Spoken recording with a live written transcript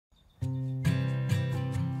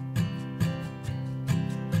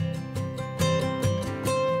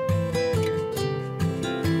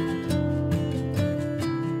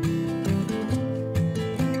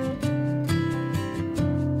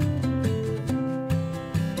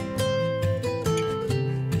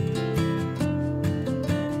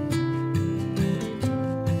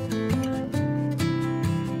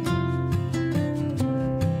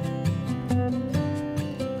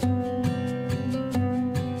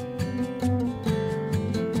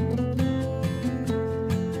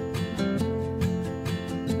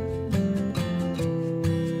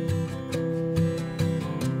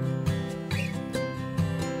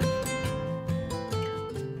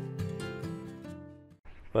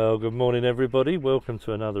Well, good morning everybody. Welcome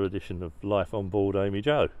to another edition of Life on Board Amy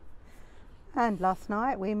Jo. And last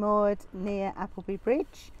night we moored near Appleby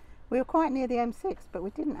Bridge. We were quite near the M6, but we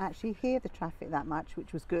didn't actually hear the traffic that much,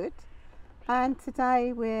 which was good. And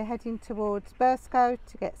today we're heading towards Burscough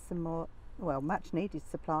to get some more, well, much needed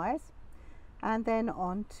supplies. And then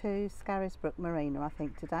on to Scarisbrooke Marina, I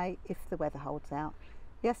think today, if the weather holds out.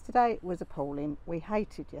 Yesterday was appalling. We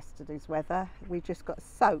hated yesterday's weather. We just got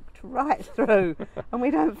soaked right through and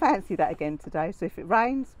we don't fancy that again today. So if it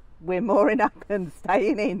rains, we're mooring up and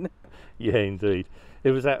staying in. Yeah, indeed.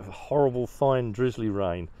 It was that horrible fine drizzly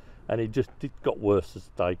rain, and it got worse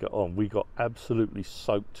as the day got on. We got absolutely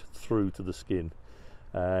soaked through to the skin,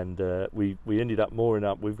 and we ended up mooring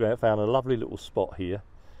up. We've found a lovely little spot here,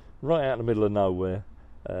 right out in the middle of nowhere.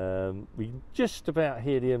 We just about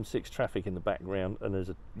hear the M6 traffic in the background, and there's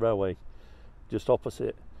a railway just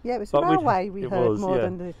opposite. Yeah, it was a railway we heard more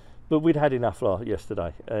than the... But we'd had enough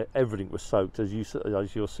yesterday. Everything was soaked, as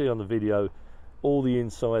you'll see on the video. All the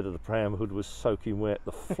inside of the pram hood was soaking wet.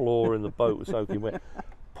 The floor in the boat was soaking wet.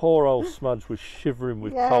 Poor old Smudge was shivering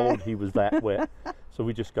with cold. He was that wet. So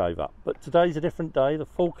we just gave up. But today's a different day. The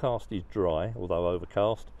forecast is dry, although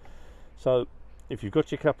overcast. So if you've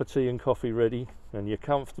got your cup of tea and coffee ready and you're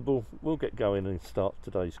comfortable, we'll get going and start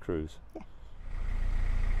today's cruise. Yeah.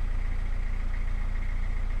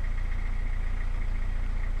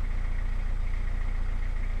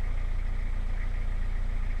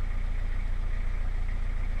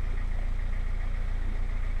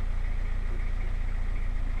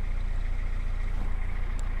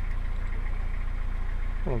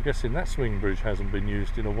 Well, I'm guessing that swing bridge hasn't been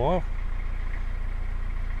used in a while.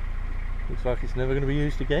 Looks like it's never going to be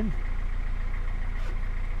used again.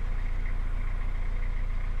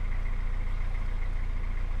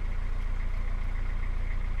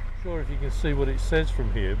 Not sure if you can see what it says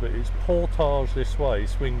from here, but it's portage this way,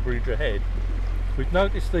 swing bridge ahead. We've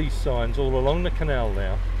noticed these signs all along the canal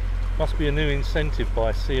now. Must be a new incentive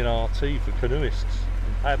by CNRT for canoeists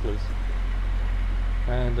and paddlers.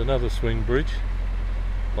 And another swing bridge,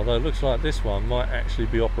 although it looks like this one might actually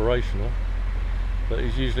be operational, but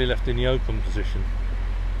is usually left in the open position.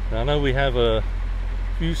 Now I know we have a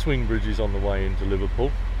few swing bridges on the way into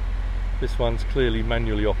Liverpool. This one's clearly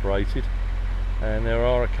manually operated, and there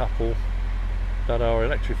are a couple that are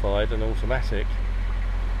electrified and automatic.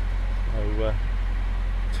 So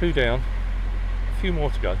 2 down, a few more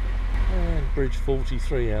to go. And bridge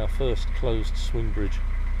 43, our first closed swing bridge.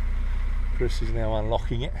 Chris is now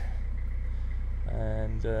unlocking it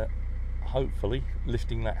and hopefully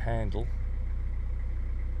lifting that handle.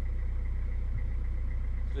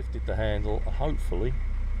 Lifted the handle, hopefully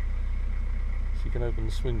she can open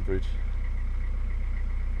the swing bridge.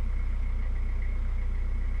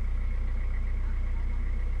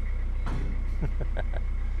 She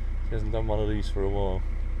hasn't done one of these for a while,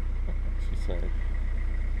 she said.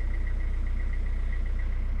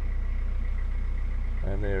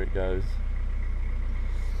 And there it goes.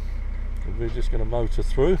 And we're just going to motor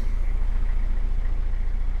through.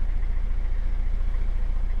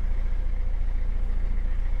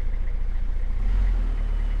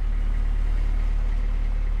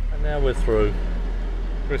 And now we're through.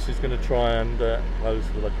 Chris is going to try and close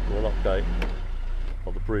the lock gate,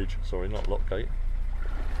 or the bridge, sorry, not lock gate.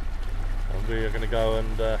 And we are going to go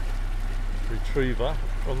and retrieve her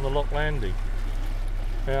from the lock landing.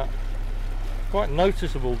 Now, quite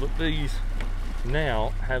noticeable that these now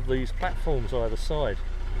have these platforms either side.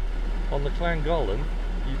 On the Llangollen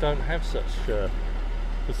you don't have such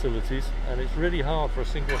facilities, and it's really hard for a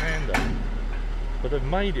single hander, but they've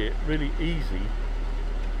made it really easy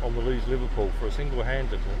on the Leeds Liverpool for a single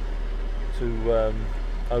hander to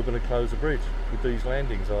open and close a bridge with these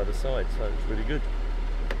landings either side, so it's really good.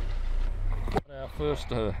 Our first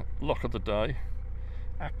lock of the day,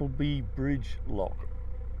 Appleby Bridge lock,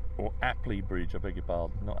 or Appley Bridge, I beg your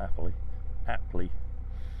pardon, not Appley, Appley,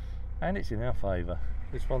 and it's in our favour.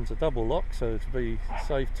 This one's a double lock, so to be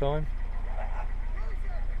save time,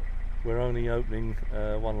 we're only opening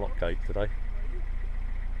one lock gate today.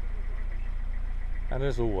 And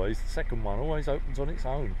as always, the second one always opens on its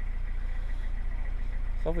own.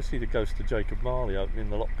 It's obviously the ghost of Jacob Marley opening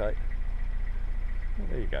the lock gate. Well,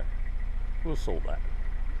 there you go. We'll sort that.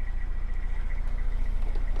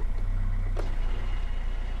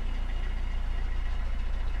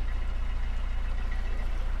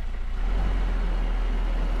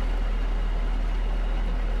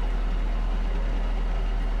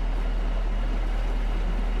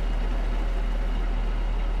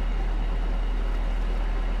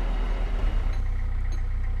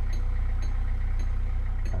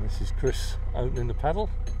 This is Chris opening the paddle.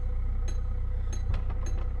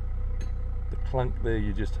 clunk there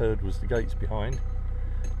you just heard was the gates behind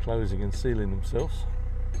closing and sealing themselves.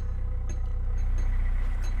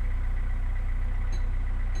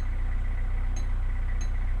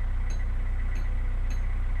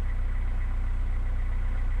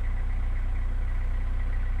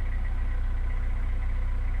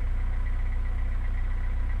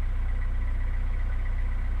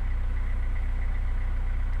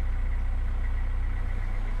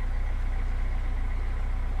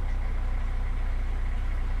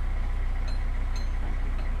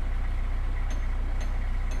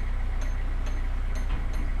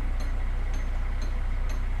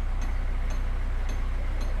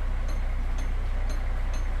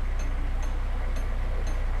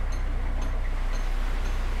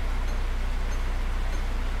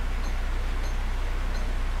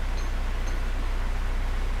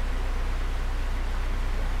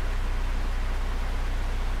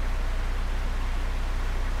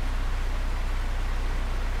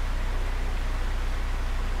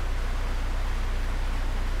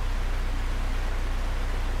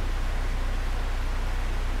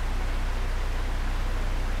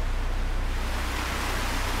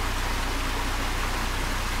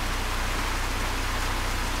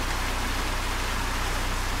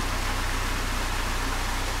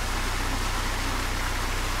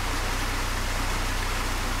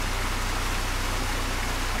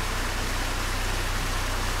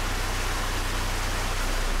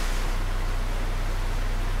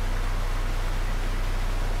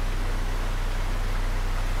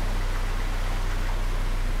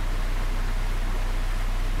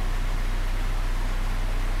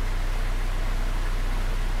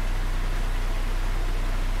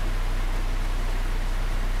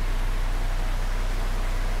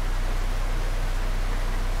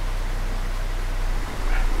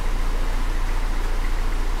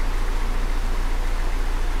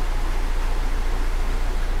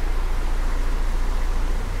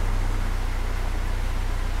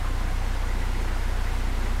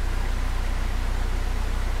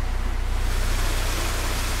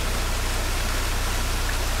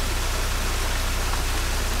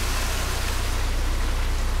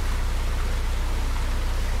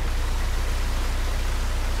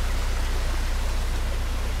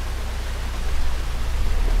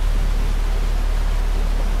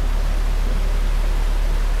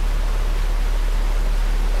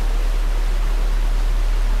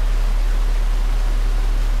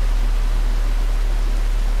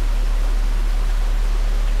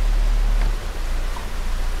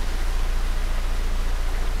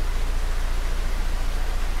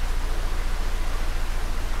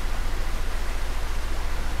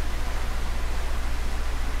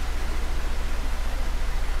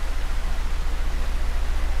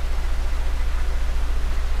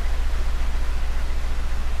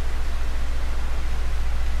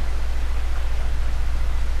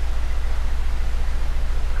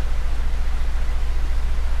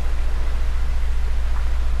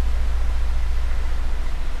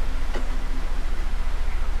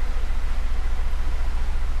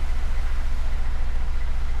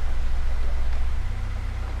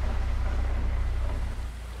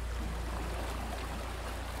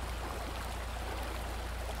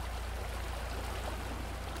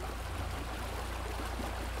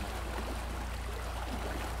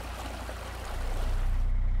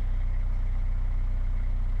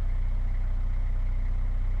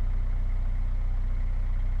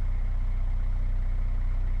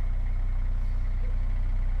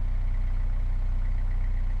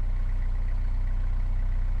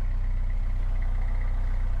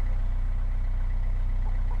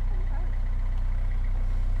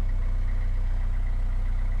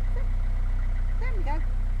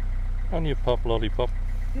 On your pop, lollipop.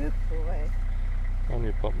 Good boy. On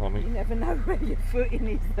your pop, mummy. You never know where your footing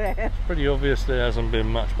is there. It's pretty obvious there hasn't been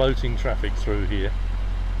much boating traffic through here.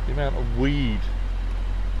 The amount of weed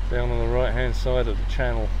down on the right hand side of the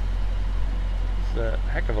channel is a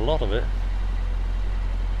heck of a lot of it. Are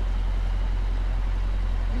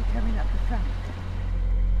you coming up the front?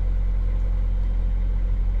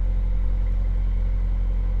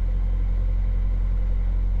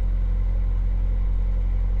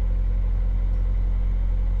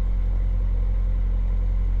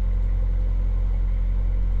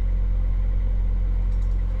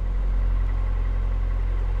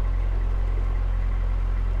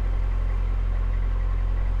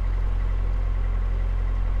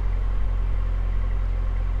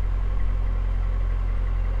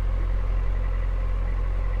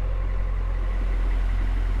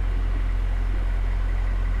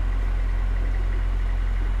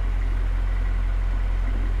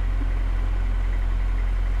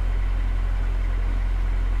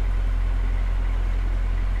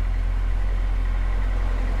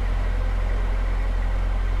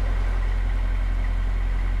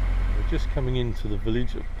 just coming into the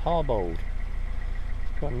village of Parbold.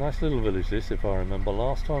 It's quite a nice little village this, if I remember.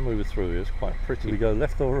 Last time we were through here, it was quite pretty. Do we go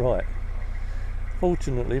left or right?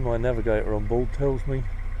 Fortunately, my navigator on board tells me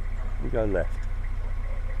we go left.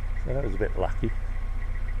 So that was a bit lucky.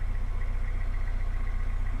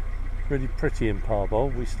 Really pretty in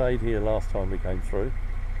Parbold. We stayed here last time we came through.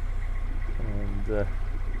 And a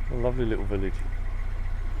lovely little village.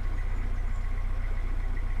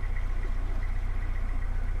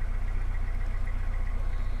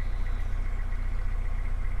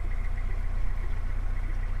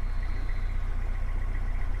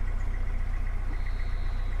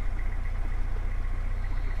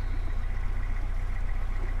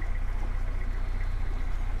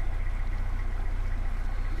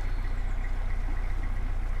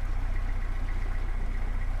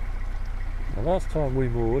 Now, last time we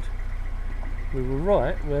moored, we were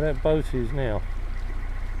right where that boat is now.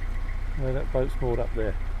 Where that boat's moored up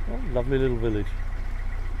there. Oh, lovely little village.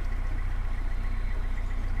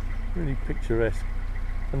 Really picturesque.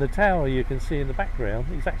 And the tower you can see in the background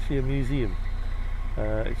is actually a museum.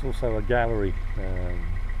 It's also a gallery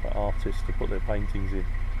for artists to put their paintings in.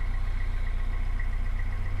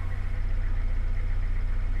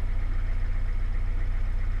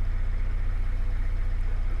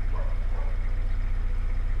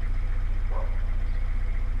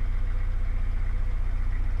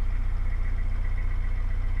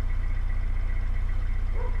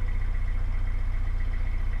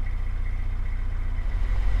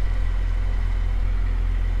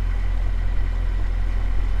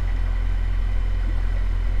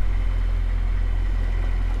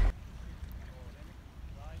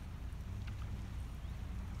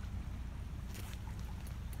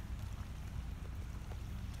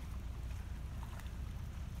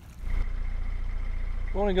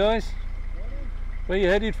 Morning guys. Morning. Where are you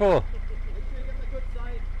headed for? Make sure you get the good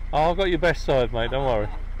side. Oh, I've got your best side, mate, don't worry.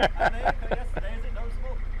 Yesterday, is it no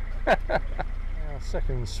smoke? Our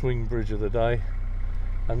second swing bridge of the day,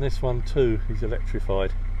 and this one too is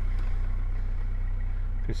electrified.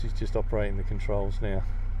 Chris is just operating the controls now.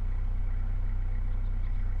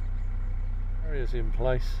 Barriers in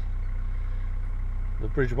place. The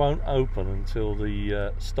bridge won't open until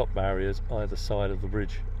the stop barriers either side of the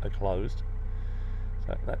bridge are closed.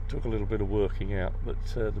 So that took a little bit of working out, but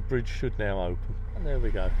the bridge should now open. And there we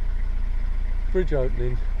go. Bridge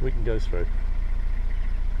opening, we can go through.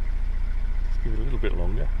 Just give it a little bit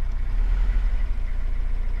longer.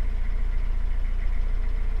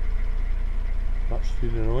 Much to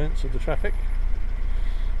the annoyance of the traffic.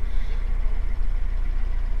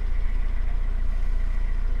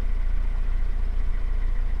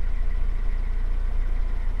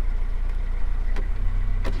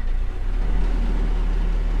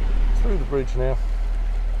 Through the bridge now,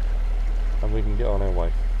 and we can get on our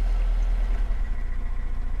way.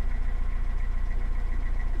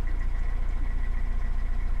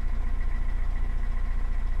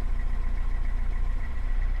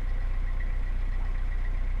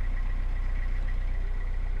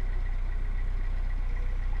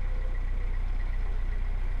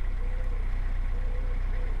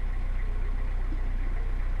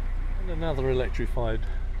 And another electrified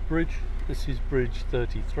bridge. This is bridge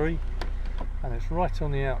 33. And it's right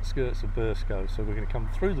on the outskirts of Burscough, so we're going to come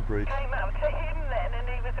through the bridge. Came up to him then, and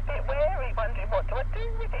he was a bit wary, wondering what do I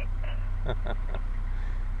do with it.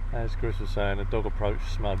 As Chris was saying, a dog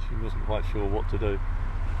approached Smudge. He wasn't quite sure what to do.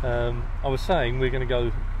 I was saying we're going to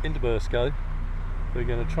go into Burscough. We're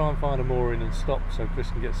going to try and find a mooring and stop so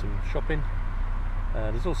Chris can get some shopping.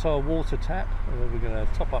 There's also a water tap, and we're going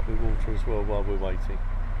to top up with water as well while we're waiting.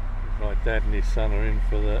 Right, Dad and his son are in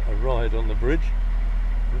for a ride on the bridge.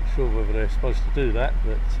 Not sure whether they're supposed to do that,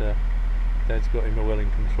 but Dad's got him well in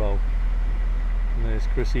control. And there's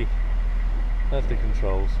Chrissy, lovely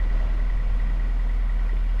controls.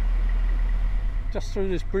 Just through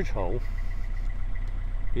this bridge hole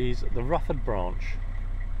is the Rufford branch,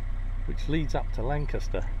 which leads up to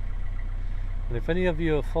Lancaster. And if any of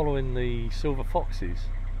you are following the Silver Foxes,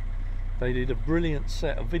 they did a brilliant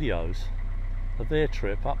set of videos of their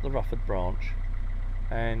trip up the Rufford branch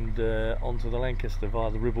and onto the Lancaster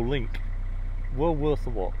via the Ribble Link. Well worth a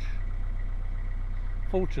watch.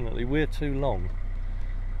 Fortunately we're too long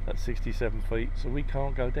at 67 feet, so we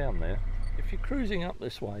can't go down there. If you're cruising up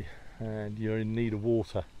this way and you're in need of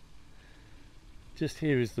water, just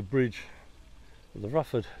here is the bridge of the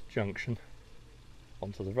Rufford junction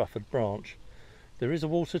onto the Rufford branch. There is a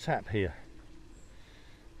water tap here,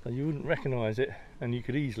 so you wouldn't recognise it and you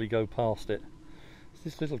could easily go past it. It's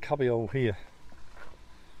this little cubby hole here.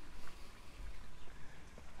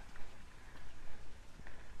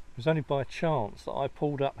 It was only by chance that I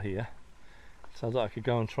pulled up here so that I could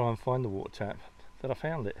go and try and find the water tap, that I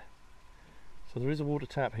found it. So there is a water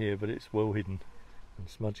tap here, but it's well hidden, and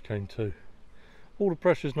smudge came too. Water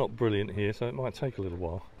pressure's not brilliant here, so it might take a little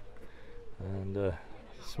while, and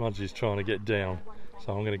smudge is trying to get down,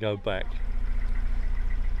 so I'm going to go back.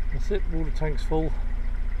 That's it, water tank's full.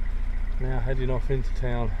 Now heading off into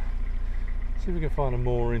town, see if we can find a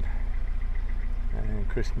mooring, and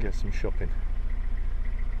Chris can get some shopping.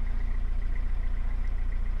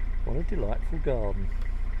 What a delightful garden.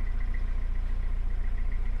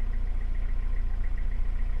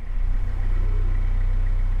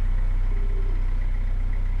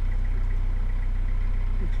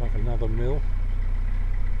 Looks like another mill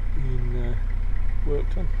in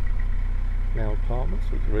Workton. Now apartments,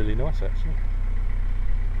 looks really nice actually.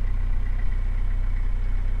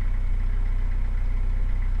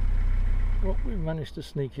 Well, we've managed to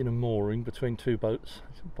sneak in a mooring between two boats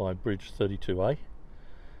by bridge 32A,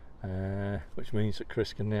 which means that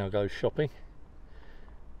Chris can now go shopping.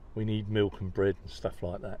 We need milk and bread and stuff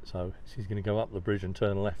like that, so she's going to go up the bridge and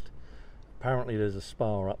turn left. Apparently there's a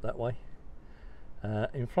spa up that way.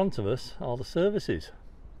 In front of us are the Saracens.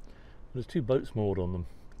 There's two boats moored on them,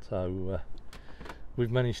 so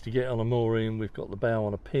we've managed to get on a mooring. We've got the bow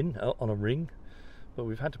on a pin, on a ring, but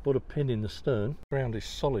we've had to put a pin in the stern. The ground is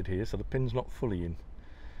solid here, so the pin's not fully in.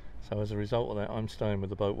 So as a result of that, I'm staying with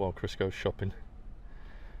the boat while Chris goes shopping.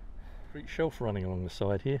 Great shelf running along the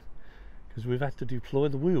side here, because we've had to deploy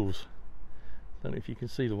the wheels. Don't know if you can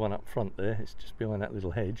see the one up front there, it's just behind that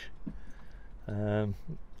little hedge. The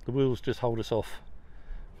wheels just hold us off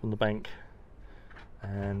from the bank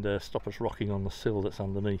and stop us rocking on the sill that's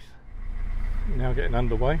underneath. Now getting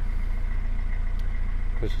underway.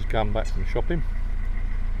 Chris has come back from shopping.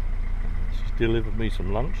 She's delivered me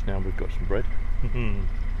some lunch, now we've got some bread.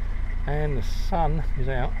 And the sun is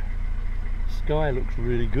out. Sky looks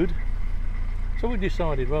really good. So we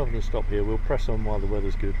decided rather than stop here, we'll press on while the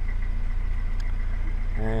weather's good.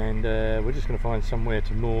 And we're just going to find somewhere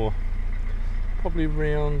to moor, probably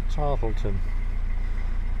around Tartleton.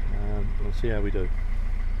 We'll see how we do.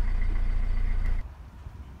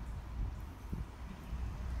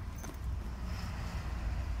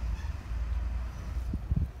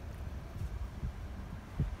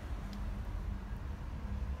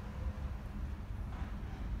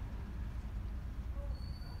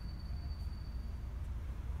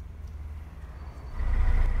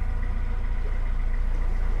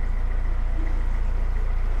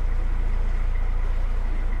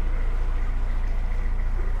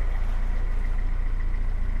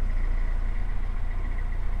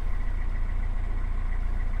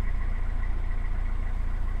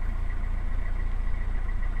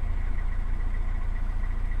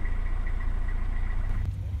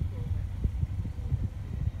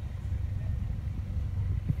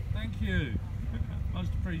 Thank you,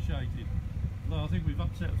 most appreciated. Although I think we've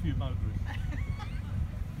upset a few motorists.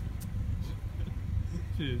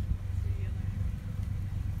 Cheers.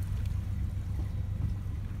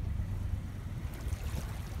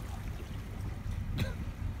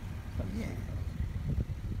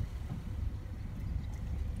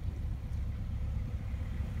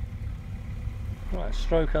 Right,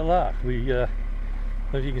 stroke of luck. We, if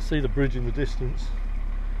you can see the bridge in the distance,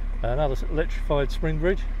 another electrified spring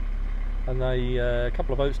bridge, and a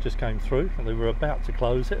couple of boats just came through and they were about to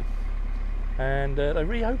close it, and they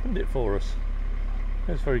reopened it for us.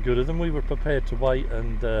 It's very good of them. We were prepared to wait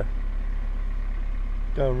and go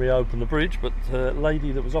and reopen the bridge, but the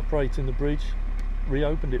lady that was operating the bridge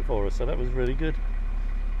reopened it for us, so that was really good.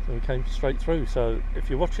 So we came straight through. So if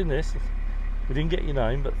you're watching this, we didn't get your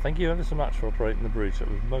name, but thank you ever so much for operating the bridge. That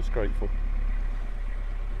was most grateful.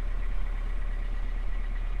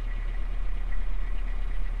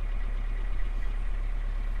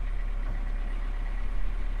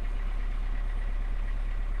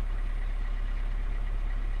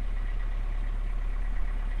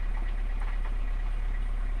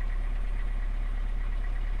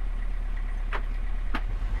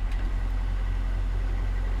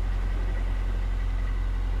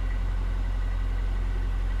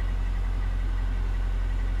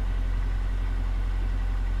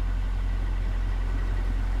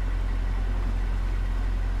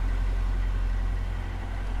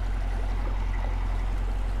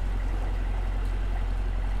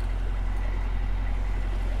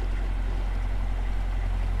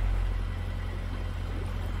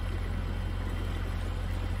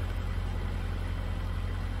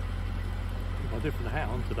 Different hat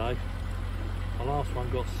on today. The last one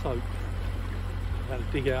got soaked. I had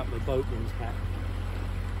to dig out my boatman's hat.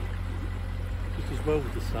 Just as well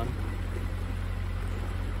with the sun.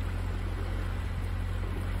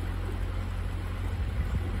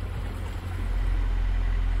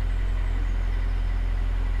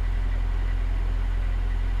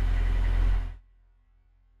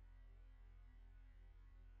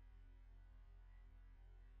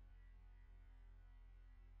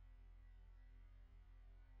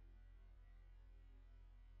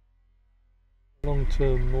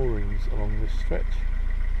 long-term moorings along this stretch.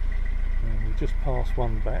 And we just passed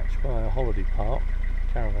one batch by a holiday park,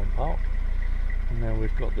 caravan park, and now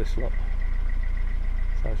we've got this lot.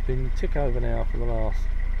 So it's been tick over now for the last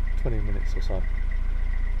 20 minutes or so.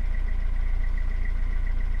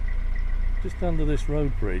 Just under this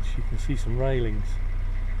road bridge you can see some railings,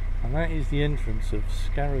 and that is the entrance of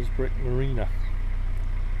Saracen Marina.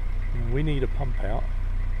 And we need a pump out,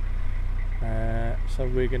 so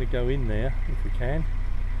we're going to go in there if we can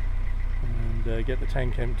and get the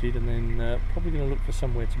tank emptied, and then probably going to look for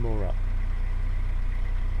somewhere to moor up.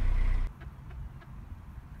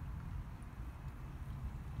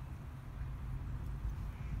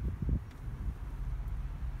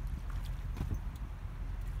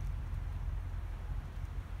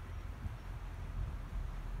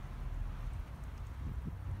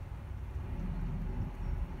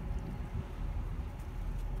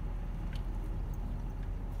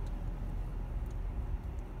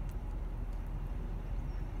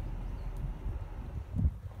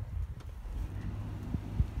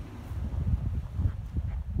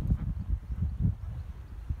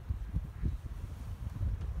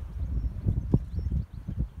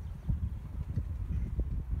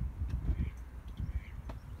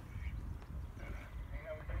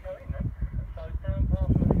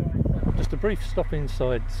 Just a brief stop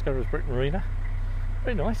inside Saracen Marina.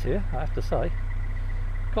 Very nice here, I have to say.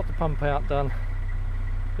 Got the pump out done.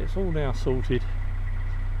 It's all now sorted.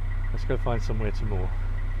 Let's go find somewhere to moor.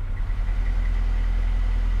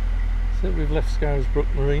 So we've left Saracen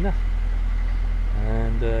Marina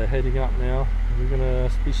and heading up now. We're going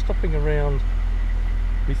to be stopping around,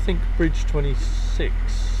 we think, Bridge 26.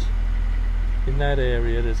 In that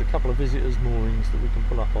area there's a couple of visitors moorings that we can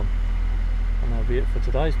pull up on. And that'll be it for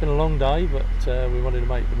today. It's been a long day, but we wanted to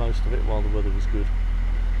make the most of it while the weather was good.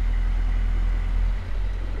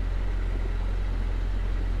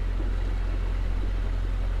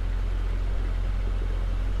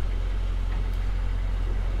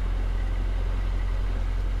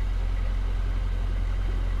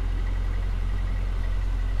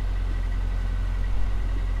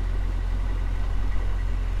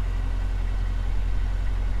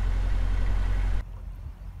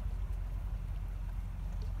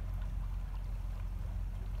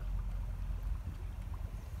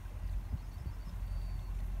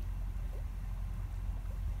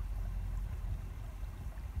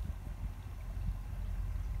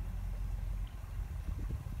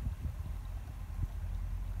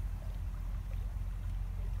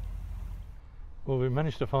 Well, we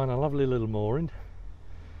managed to find a lovely little mooring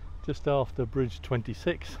just after Bridge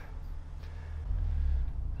 26. It's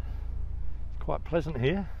quite pleasant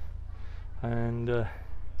here, and a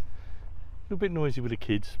little bit noisy with the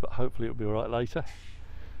kids, but hopefully it'll be alright later.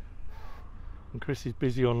 And Chris is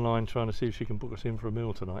busy online trying to see if she can book us in for a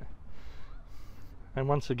meal tonight. And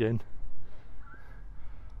once again,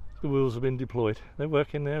 the wheels have been deployed. They're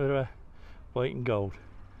working there, they're weight in gold.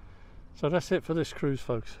 So that's it for this cruise,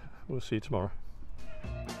 folks. We'll see you tomorrow.